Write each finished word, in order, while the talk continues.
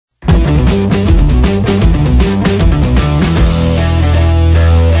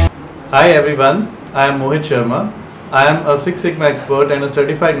Hi everyone, I am Mohit Sharma. I am a Six Sigma expert and a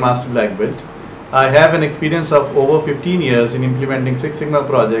certified Master Black Belt. I have an experience of over 15 years in implementing Six Sigma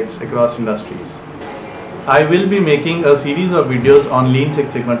projects across industries. I will be making a series of videos on Lean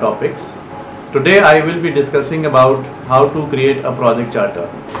Six Sigma topics. Today I will be discussing about how to create a project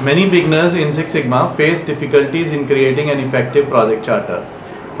charter. Many beginners in Six Sigma face difficulties in creating an effective project charter.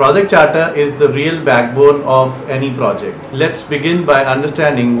 Project charter is the real backbone of any project. Let's begin by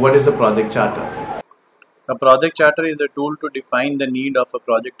understanding what is a project charter. A project charter is a tool to define the need of a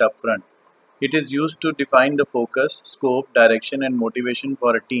project upfront. It is used to define the focus, scope, direction and motivation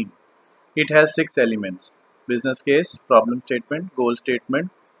for a team. It has 6 elements: business case, problem statement, goal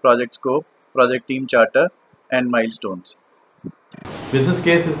statement, project scope, project team charter and milestones. Business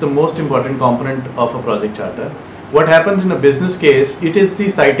case is the most important component of a project charter. What happens in a business case, it is the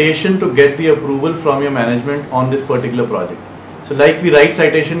citation to get the approval from your management on this particular project. So like we write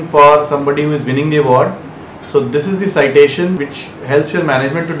citation for somebody who is winning the award. So this is the citation which helps your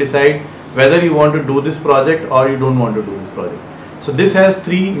management to decide whether you want to do this project or you don't want to do this project. So this has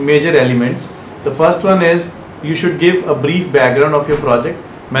 3 major elements. The first one is you should give a brief background of your project.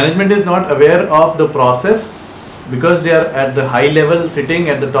 Management is not aware of the process because they are at the high level sitting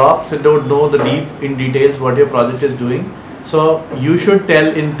at the top, so they don't know the deep in details what your project is doing. So you should tell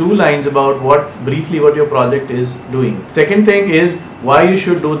in 2 lines about briefly what your project is doing. Second thing is why you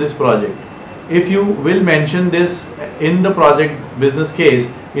should do this project. If you will mention this in the project business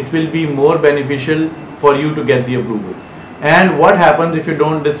case, it will be more beneficial for you to get the approval. And what happens if you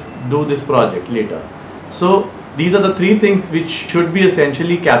don't do this project later. So these are the 3 things which should be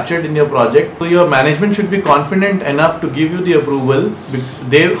essentially captured in your project. So your management should be confident enough to give you the approval.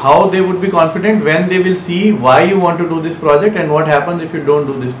 How they would be confident? When they will see why you want to do this project and what happens if you don't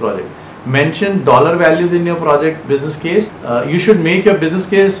do this project. Mention dollar values in your project business case. You should make your business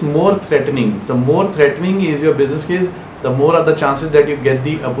case more threatening. The more threatening is your business case, the more are the chances that you get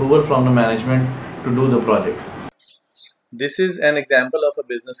the approval from the management to do the project. This is an example of a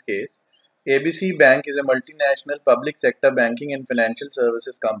business case. ABC Bank is a multinational public sector banking and financial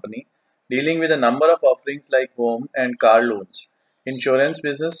services company dealing with a number of offerings like home and car loans, insurance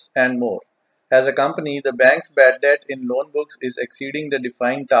business and more. As a company, the bank's bad debt in loan books is exceeding the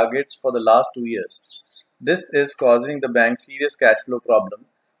defined targets for the last 2 years. This is causing the bank serious cash flow problem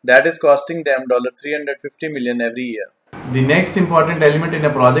that is costing them $350 million every year. The next important element in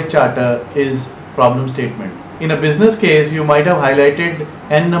a project charter is problem statement. In a business case, you might have highlighted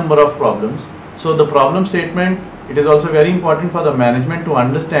n number of problems. So the problem statement, it is also very important for the management to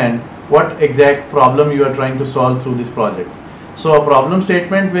understand what exact problem you are trying to solve through this project. So a problem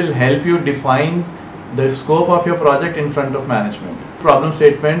statement will help you define the scope of your project in front of management. Problem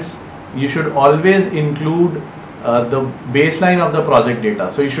statements, you should always include the baseline of the project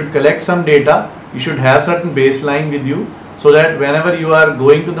data. So you should collect some data, you should have certain baseline with you so that whenever you are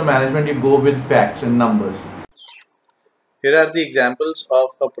going to the management, you go with facts and numbers. Here are the examples of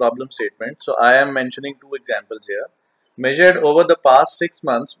a problem statement. So I am mentioning 2 examples here. Measured over the past 6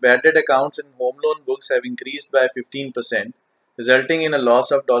 months, bad debt accounts in home loan books have increased by 15%, resulting in a loss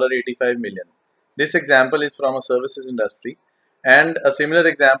of $85 million. This example is from a services industry, and a similar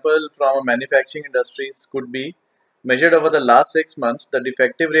example from a manufacturing industry could be measured over the last 6 months, the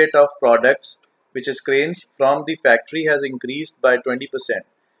defective rate of products, which is cranes, from the factory has increased by 20%,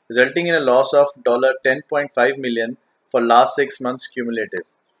 resulting in a loss of $10.5 million for last 6 months cumulative.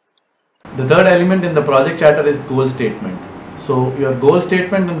 The third element in the project charter is goal statement. So your goal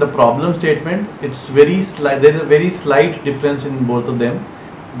statement and the problem statement, it's very slight. There is a very slight difference in both of them.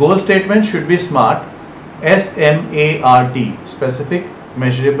 Goal statement should be SMART, S-M-A-R-T, specific,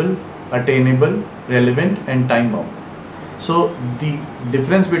 measurable, attainable, relevant and time bound. So the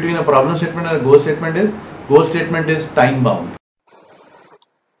difference between a problem statement and a goal statement is time bound.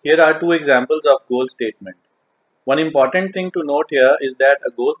 Here are 2 examples of goal statement. One important thing to note here is that a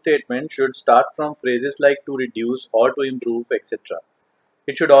goal statement should start from phrases like to reduce or to improve, etc.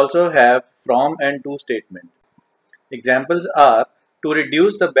 It should also have from and to statement. Examples are to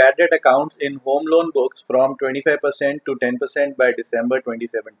reduce the bad debt accounts in home loan books from 25% to 10% by December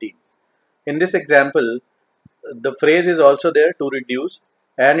 2017. In this example, the phrase is also there, to reduce,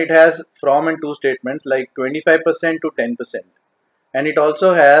 and it has from and to statements like 25% to 10%. And it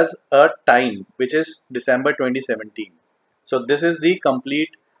also has a time, which is December 2017. So this is the complete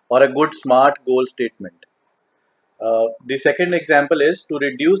or a good SMART goal statement. The second example is to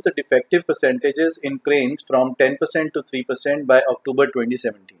reduce the defective percentages in cranes from 10% to 3% by October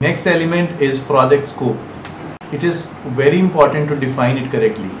 2017. Next element is project scope. it is very important to define it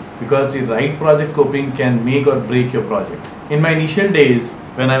correctly, because the right project scoping can make or break your project. In my initial days,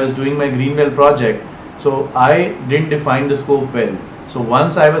 when I was doing my Greenwell project, so I didn't define the scope well. So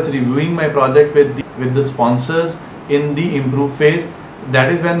once I was reviewing my project with the sponsors in the improve phase,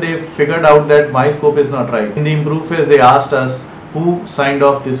 that is when they figured out that my scope is not right. In the improve phase, they asked us who signed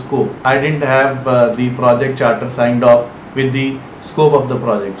off this scope. I didn't have the project charter signed off with the scope of the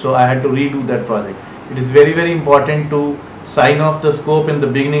project, so I had to redo that project. It is very, very important to sign off the scope in the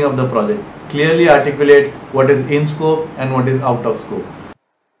beginning of the project. Clearly articulate what is in scope and what is out of scope.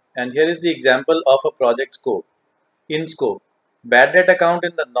 And here is the example of a project scope. In scope, bad debt account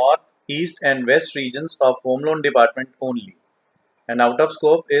in the north, east and west regions of home loan department only. And out of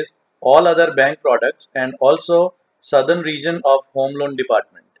scope is all other bank products and also southern region of home loan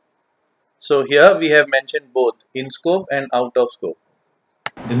department. So here we have mentioned both in scope and out of scope.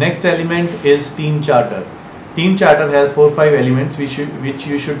 The next element is team charter. Team charter has 4-5 elements which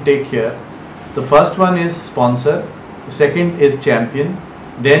you should take here. The first one is sponsor, the second is champion,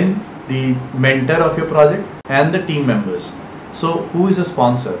 then the mentor of your project and the team members. So who is a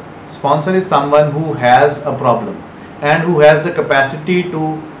sponsor? Sponsor is someone who has a problem and who has the capacity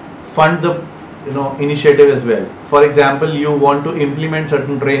to fund the initiative as well. For example, you want to implement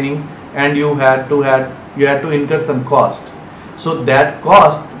certain trainings and you had to incur some cost. So that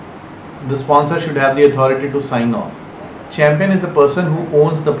cost, the sponsor should have the authority to sign off. Champion is the person who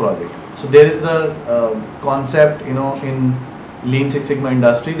owns the project. So there is a concept in Lean Six Sigma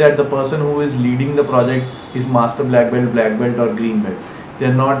industry that the person who is leading the project is master black belt or green belt. They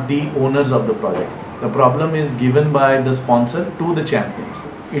are not the owners of the project. The problem is given by the sponsor to the champions.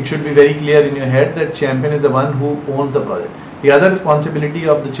 It should be very clear in your head that champion is the one who owns the project. The other responsibility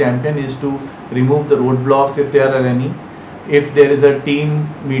of the champion is to remove the roadblocks if there are any. If there is a team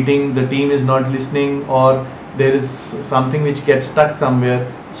meeting, the team is not listening, or there is something which gets stuck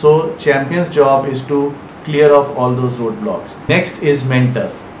somewhere, so champion's job is to clear off all those roadblocks. Next is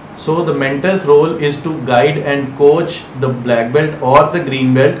mentor. So the mentor's role is to guide and coach the black belt or the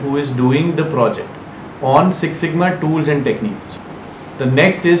green belt who is doing the project on Six Sigma tools and techniques. The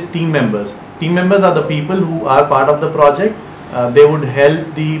next is team members. Team members are the people who are part of the project. They would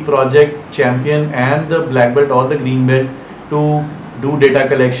help the project champion and the black belt or the green belt to do data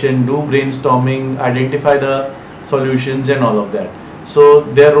collection, do brainstorming, identify the solutions and all of that. So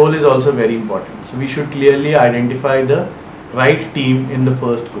their role is also very important. So we should clearly identify the right team in the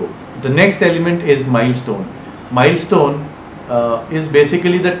first go. The next element is milestone. Milestone is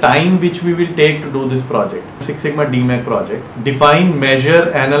basically the time which we will take to do this project. Six Sigma DMAC project. Define,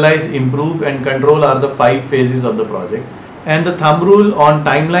 measure, analyze, improve and control are the 5 phases of the project. And the thumb rule on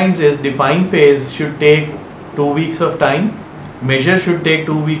timelines is define phase should take 2 weeks of time, measure should take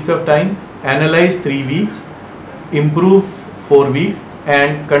 2 weeks of time, analyze 3 weeks, improve 4 weeks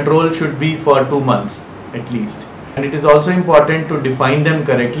and control should be for 2 months at least. And it is also important to define them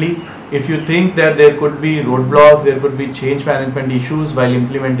correctly. If you think that there could be roadblocks, there could be change management issues while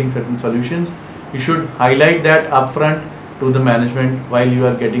implementing certain solutions, you should highlight that upfront to the management while you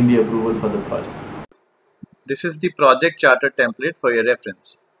are getting the approval for the project. This is the project charter template for your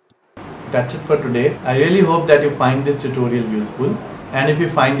reference. That's it for today. I really hope that you find this tutorial useful, and if you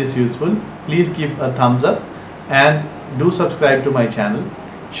find this useful, please give a thumbs up and do subscribe to my channel.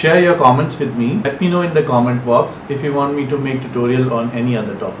 Share your comments with me. Let me know in the comment box if you want me to make tutorial on any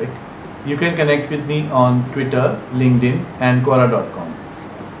other topic. You can connect with me on Twitter, LinkedIn and Quora.com.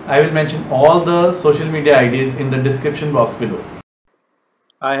 I will mention all the social media IDs in the description box below.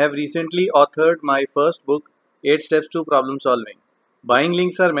 I have recently authored my first book, 8 Steps to Problem Solving. Buying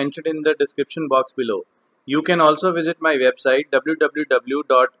links are mentioned in the description box below. You can also visit my website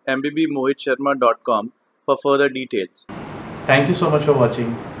www.MBBMohitSharma.com for further details. Thank you so much for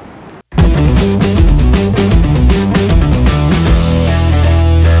watching.